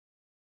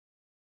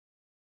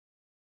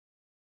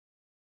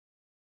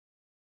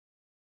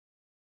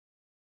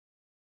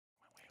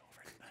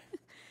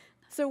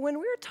So when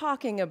we're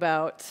talking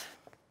about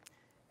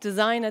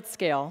design at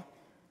scale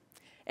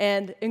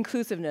and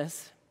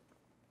inclusiveness,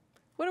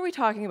 what are we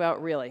talking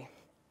about really?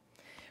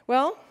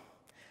 Well,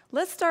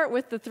 let's start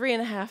with the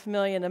 3.5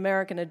 million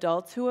American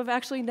adults who have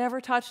actually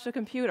never touched a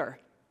computer.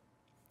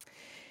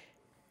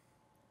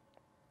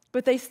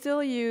 But they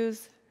still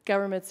use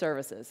government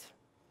services.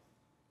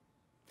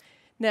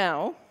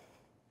 Now,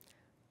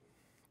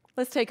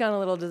 let's take on a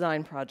little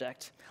design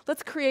project.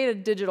 Let's create a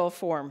digital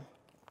form.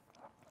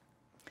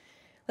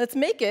 Let's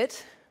make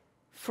it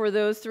for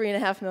those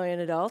 3.5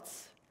 million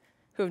adults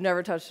who have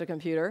never touched a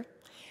computer,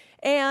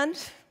 and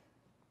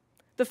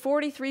the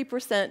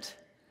 43%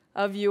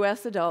 of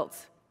US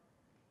adults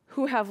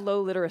who have low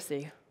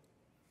literacy.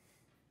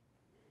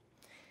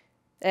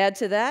 Add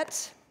to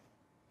that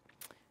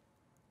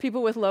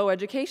people with low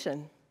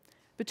education.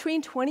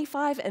 Between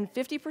 25 and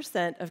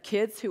 50% of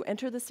kids who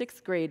enter the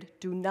 6th grade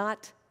do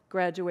not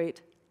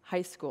graduate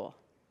high school.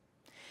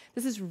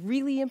 This is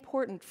really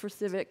important for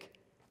civic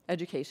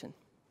education.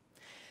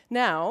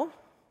 Now,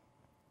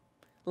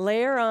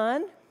 layer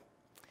on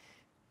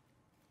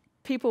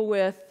people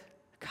with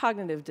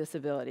cognitive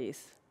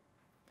disabilities,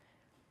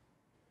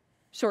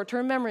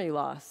 short-term memory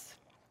loss,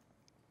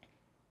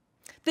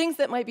 things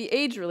that might be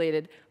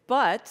age-related,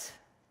 but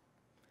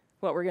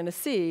what we're going to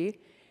see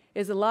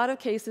is a lot of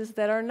cases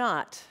that are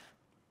not.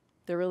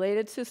 They're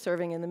related to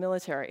serving in the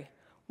military.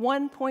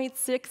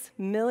 1.6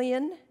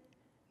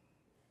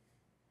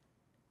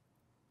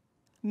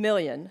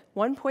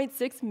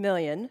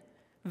 million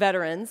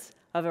veterans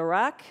of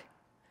Iraq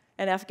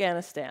and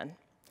Afghanistan.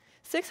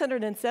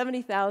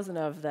 670,000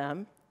 of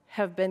them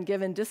have been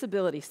given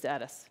disability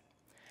status.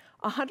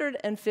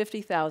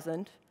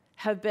 150,000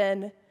 have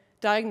been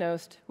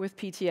diagnosed with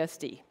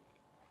PTSD.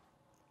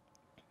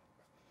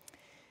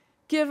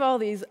 Give all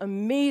these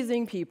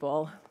amazing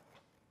people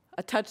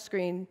a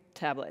touchscreen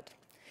tablet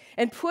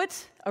and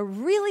put a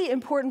really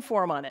important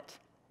form on it,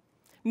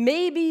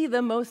 maybe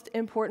the most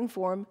important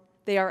form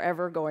they are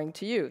ever going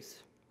to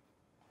use.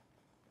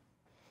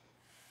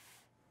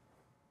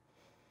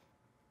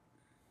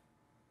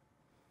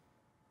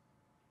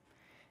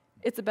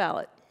 It's a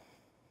ballot.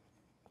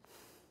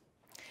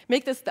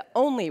 Make this the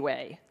only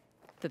way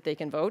that they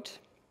can vote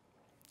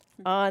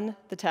on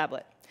the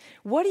tablet.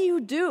 What do you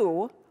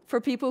do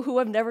for people who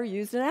have never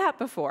used an app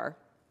before?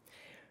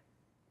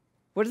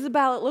 What does the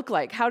ballot look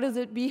like? How does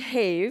it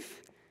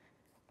behave?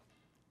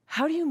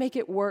 How do you make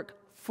it work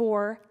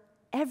for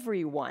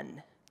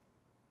everyone?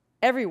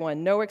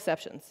 Everyone, no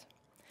exceptions.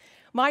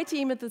 My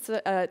team at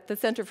the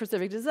Center for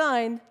Civic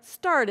Design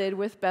started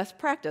with best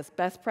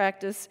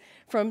practice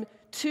from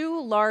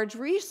 2 large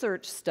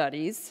research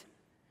studies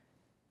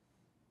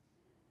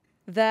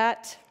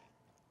that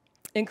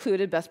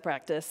included best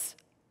practice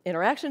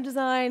interaction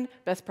design,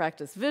 best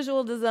practice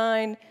visual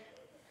design,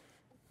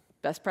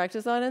 best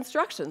practice on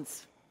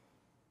instructions.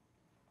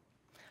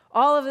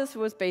 All of this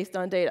was based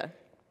on data.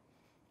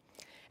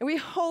 And we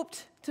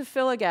hoped to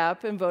fill a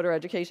gap in voter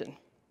education.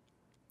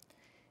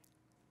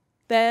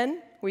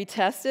 Then we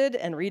tested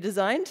and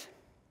redesigned,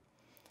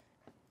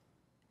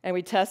 and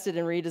we tested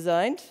and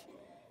redesigned,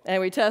 and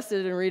we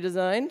tested and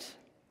redesigned.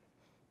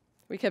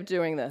 We kept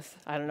doing this.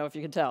 I don't know if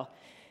you can tell.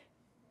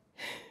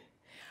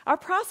 Our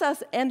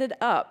process ended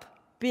up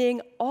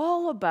being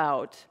all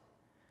about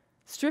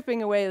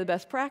stripping away the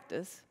best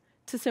practice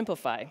to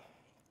simplify.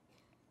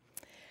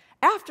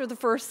 After the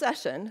first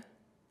session,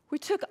 we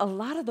took a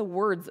lot of the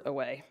words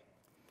away.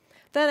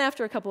 Then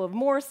after a couple of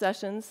more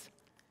sessions,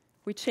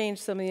 we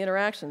changed some of the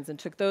interactions and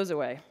took those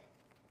away.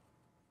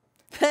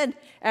 Then,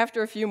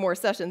 after a few more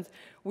sessions,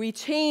 we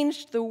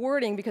changed the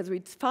wording because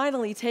we'd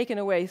finally taken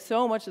away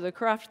so much of the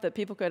cruft that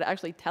people could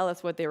actually tell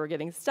us what they were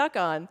getting stuck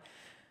on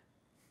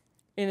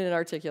in an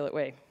articulate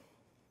way.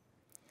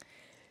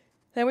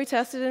 Then we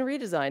tested and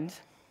redesigned,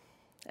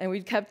 and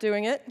we kept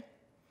doing it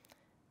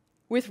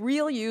with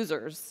real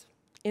users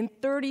in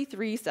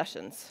 33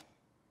 sessions.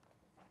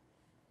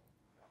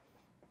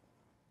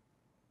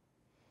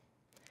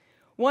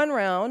 One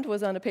round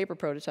was on a paper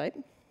prototype.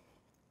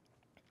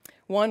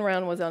 One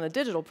round was on a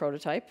digital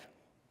prototype.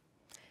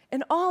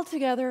 And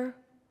altogether,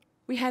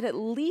 we had at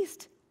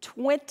least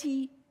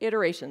 20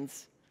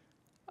 iterations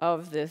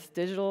of this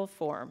digital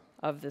form,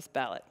 of this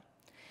ballot.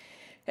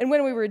 And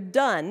when we were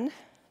done,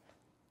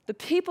 the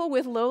people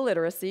with low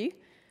literacy,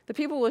 the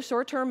people with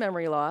short-term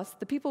memory loss,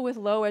 the people with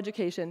low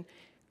education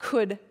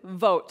could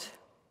vote.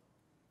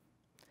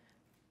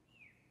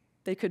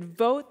 They could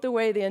vote the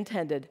way they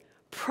intended,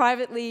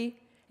 privately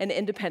and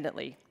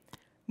independently,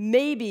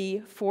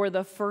 maybe for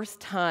the first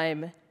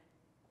time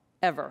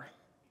ever.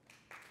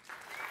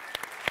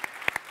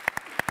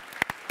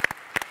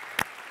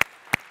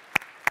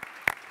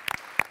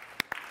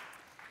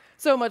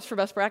 So much for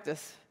best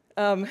practice.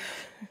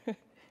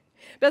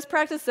 Best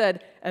practice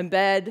said,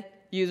 embed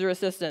user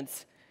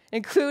assistance.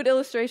 Include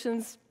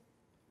illustrations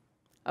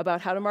about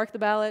how to mark the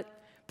ballot.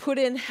 Put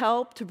in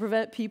help to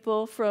prevent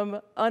people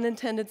from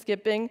unintended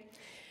skipping.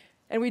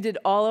 And we did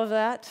all of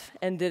that,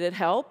 and did it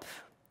help?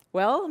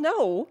 Well,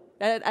 no,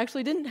 it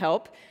actually didn't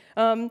help.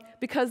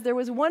 because there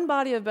was one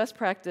body of best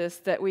practice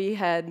that we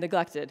had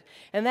neglected,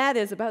 and that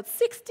is about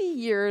 60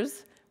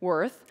 years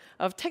worth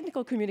of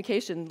technical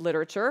communication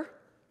literature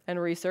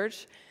and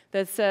research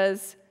that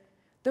says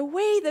the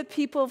way that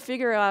people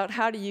figure out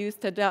how to use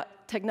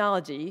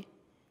technology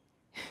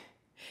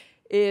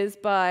is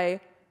by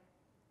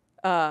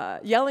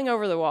yelling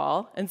over the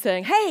wall and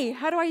saying, hey,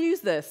 how do I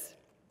use this?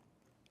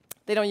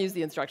 They don't use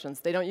the instructions.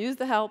 They don't use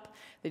the help.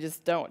 They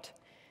just don't.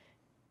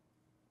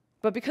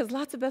 But because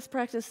lots of best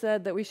practice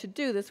said that we should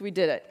do this, we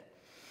did it.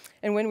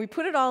 And when we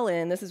put it all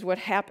in, this is what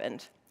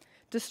happened.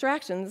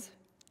 Distractions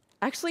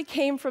actually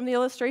came from the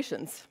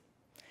illustrations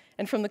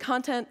and from the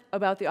content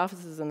about the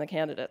offices and the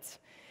candidates.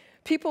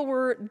 People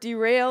were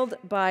derailed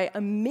by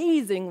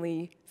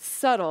amazingly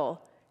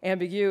subtle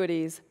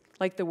ambiguities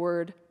like the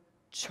word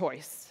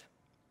choice.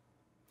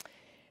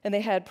 And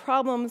they had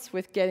problems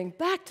with getting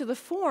back to the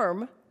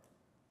form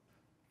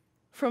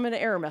from an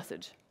error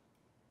message.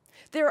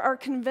 There are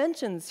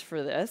conventions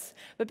for this,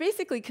 but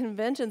basically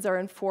conventions are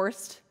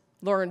enforced,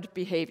 learned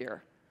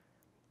behavior.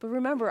 But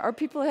remember, our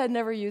people had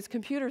never used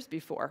computers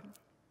before.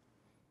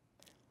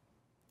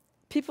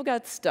 People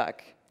got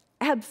stuck,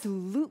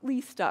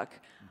 absolutely stuck,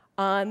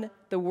 on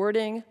the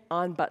wording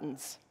on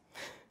buttons.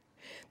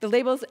 The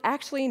labels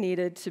actually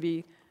needed to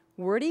be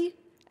wordy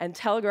and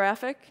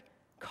telegraphic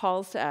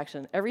calls to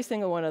action, every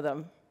single one of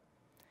them.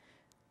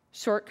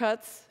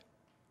 Shortcuts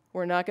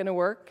were not going to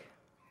work.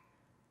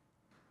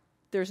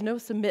 There's no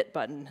submit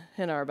button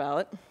in our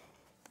ballot.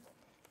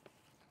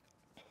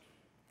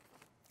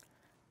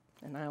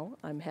 And now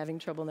I'm having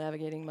trouble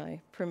navigating my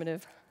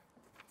primitive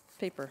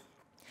paper.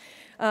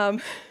 So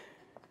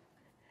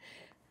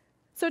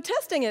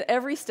testing at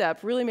every step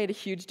really made a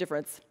huge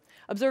difference.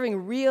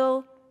 Observing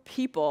real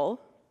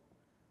people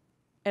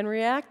and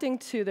reacting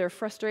to their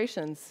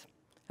frustrations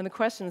and the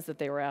questions that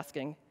they were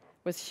asking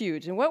was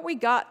huge. And what we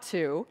got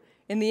to,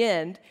 in the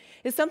end,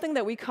 is something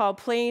that we call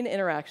plain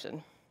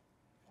interaction.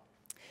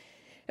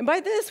 And by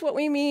this, what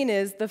we mean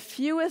is the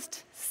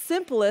fewest,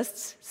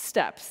 simplest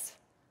steps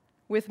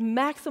with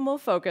maximal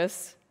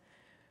focus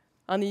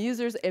on the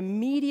user's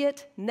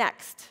immediate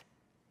next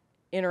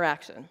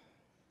interaction.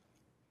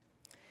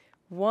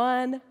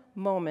 One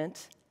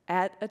moment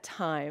at a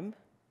time,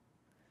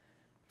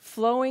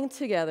 flowing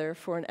together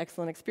for an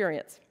excellent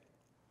experience.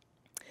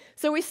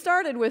 So we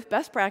started with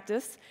best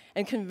practice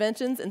and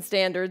conventions and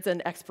standards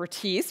and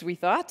expertise, we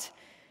thought.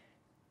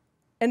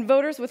 And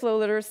voters with low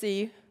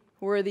literacy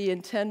were the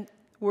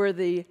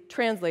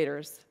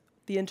translators,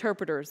 the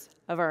interpreters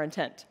of our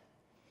intent.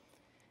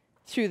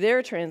 Through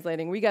their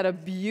translating, we got a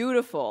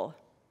beautiful,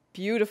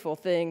 beautiful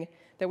thing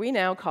that we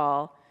now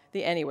call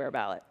the Anywhere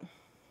ballot.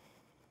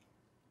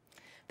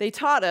 They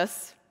taught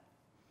us,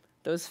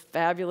 those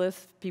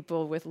fabulous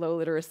people with low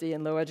literacy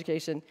and low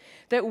education,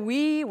 that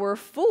we were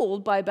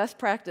fooled by best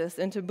practice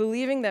into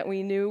believing that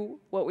we knew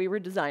what we were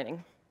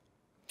designing.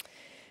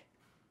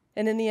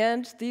 And in the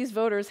end, these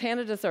voters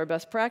handed us our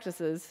best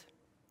practices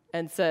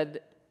and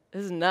said,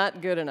 this is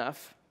not good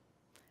enough.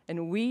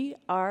 And we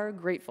are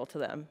grateful to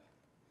them.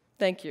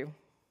 Thank you.